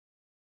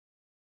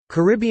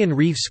Caribbean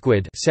reef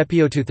squid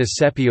Sepioteuthis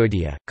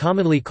sepioidea,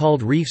 commonly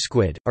called reef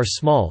squid, are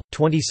small,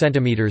 20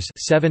 cm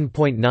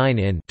 (7.9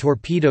 in)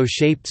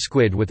 torpedo-shaped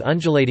squid with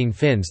undulating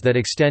fins that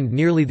extend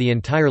nearly the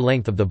entire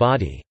length of the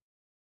body.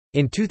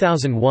 In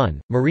 2001,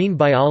 marine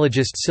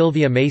biologist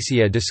Sylvia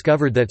Macia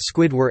discovered that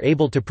squid were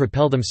able to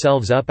propel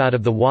themselves up out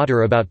of the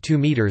water about 2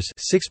 meters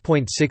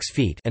 (6.6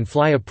 feet) and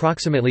fly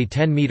approximately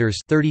 10 meters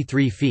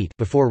 (33 feet)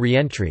 before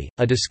re-entry,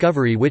 a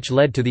discovery which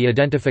led to the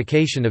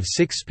identification of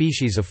 6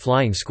 species of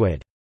flying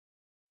squid.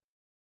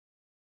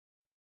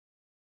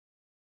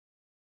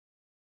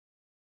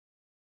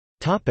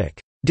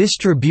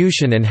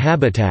 Distribution and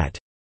habitat.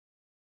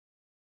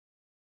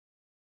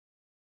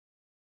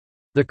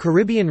 The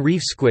Caribbean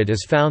reef squid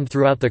is found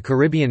throughout the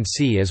Caribbean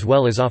Sea as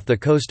well as off the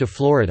coast of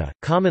Florida,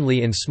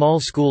 commonly in small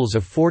schools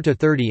of 4 to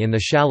 30 in the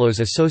shallows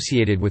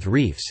associated with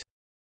reefs.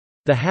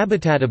 The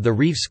habitat of the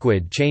reef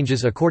squid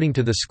changes according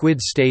to the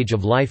squid's stage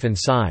of life and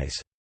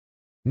size.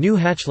 New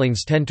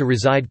hatchlings tend to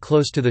reside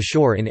close to the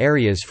shore in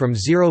areas from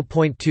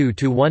 0.2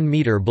 to 1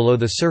 meter below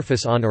the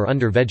surface on or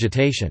under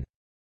vegetation.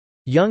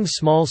 Young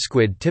small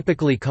squid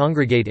typically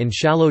congregate in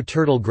shallow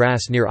turtle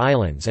grass near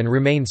islands and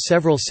remain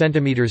several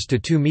centimeters to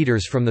 2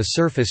 meters from the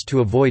surface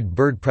to avoid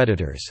bird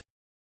predators.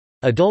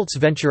 Adults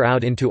venture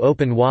out into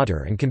open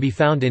water and can be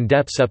found in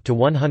depths up to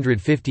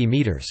 150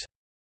 meters.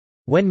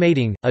 When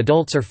mating,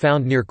 adults are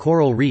found near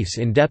coral reefs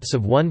in depths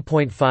of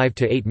 1.5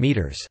 to 8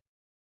 meters.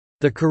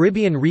 The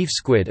Caribbean reef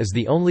squid is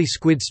the only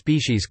squid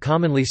species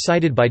commonly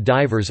sighted by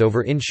divers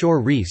over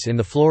inshore reefs in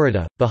the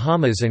Florida,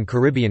 Bahamas and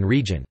Caribbean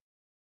region.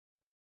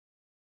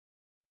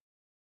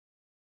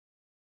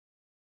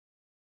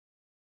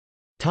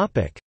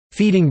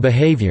 Feeding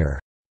behavior.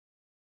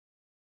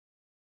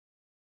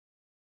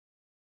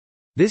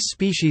 This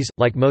species,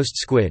 like most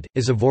squid,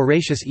 is a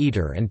voracious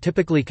eater and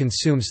typically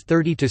consumes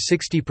 30 to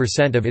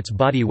 60% of its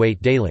body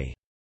weight daily.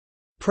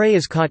 Prey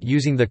is caught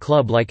using the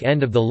club-like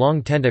end of the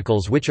long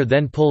tentacles, which are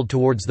then pulled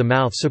towards the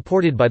mouth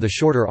supported by the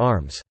shorter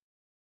arms.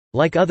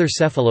 Like other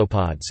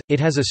cephalopods, it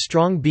has a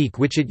strong beak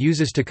which it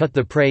uses to cut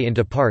the prey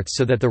into parts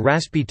so that the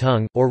raspy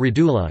tongue, or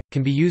radula,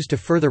 can be used to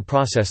further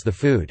process the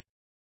food.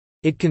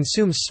 It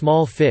consumes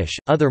small fish,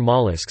 other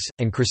mollusks,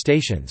 and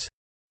crustaceans.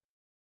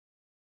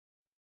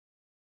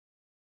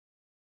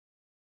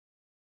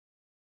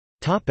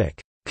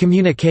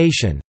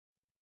 Communication.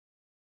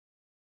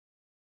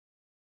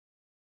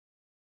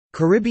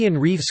 Caribbean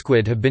reef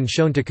squid have been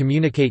shown to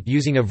communicate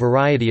using a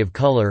variety of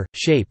color,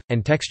 shape,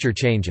 and texture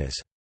changes.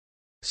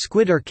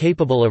 Squid are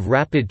capable of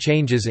rapid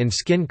changes in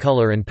skin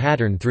color and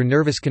pattern through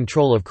nervous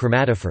control of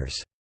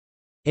chromatophores.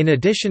 In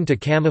addition to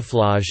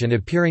camouflage and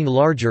appearing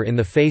larger in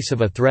the face of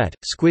a threat,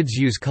 squids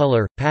use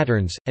color,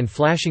 patterns, and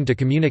flashing to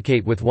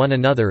communicate with one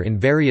another in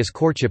various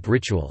courtship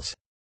rituals.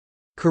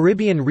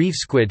 Caribbean reef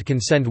squid can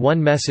send one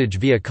message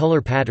via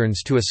color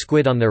patterns to a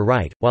squid on their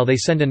right, while they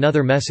send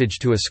another message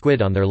to a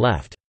squid on their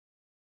left.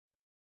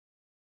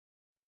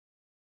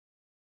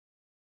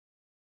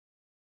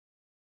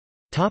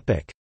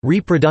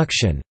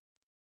 Reproduction.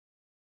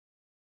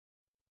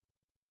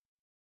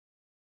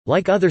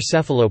 Like other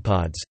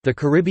cephalopods, the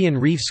Caribbean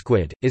reef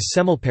squid is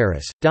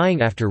semilparous,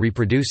 dying after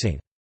reproducing.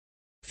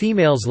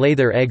 Females lay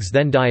their eggs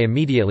then die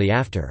immediately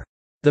after.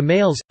 The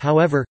males,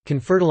 however, can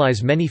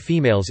fertilize many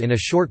females in a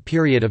short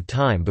period of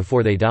time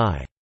before they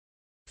die.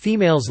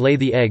 Females lay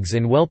the eggs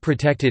in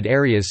well-protected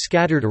areas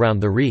scattered around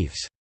the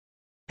reefs.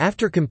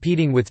 After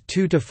competing with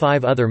 2 to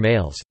 5 other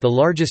males, the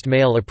largest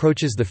male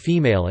approaches the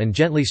female and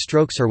gently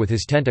strokes her with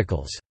his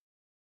tentacles.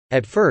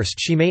 At first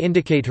she may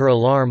indicate her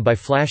alarm by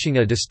flashing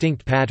a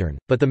distinct pattern,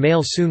 but the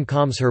male soon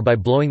calms her by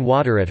blowing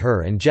water at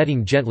her and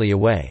jetting gently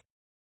away.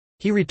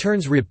 He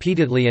returns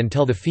repeatedly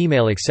until the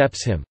female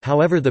accepts him,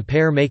 however the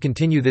pair may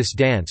continue this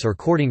dance or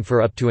courting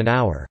for up to an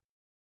hour.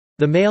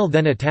 The male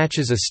then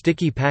attaches a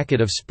sticky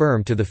packet of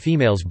sperm to the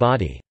female's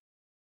body.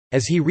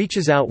 As he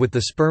reaches out with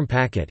the sperm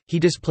packet, he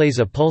displays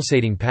a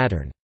pulsating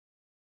pattern.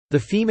 The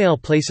female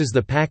places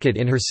the packet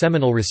in her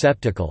seminal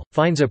receptacle,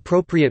 finds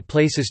appropriate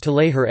places to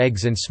lay her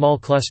eggs in small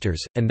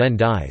clusters, and then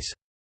dies.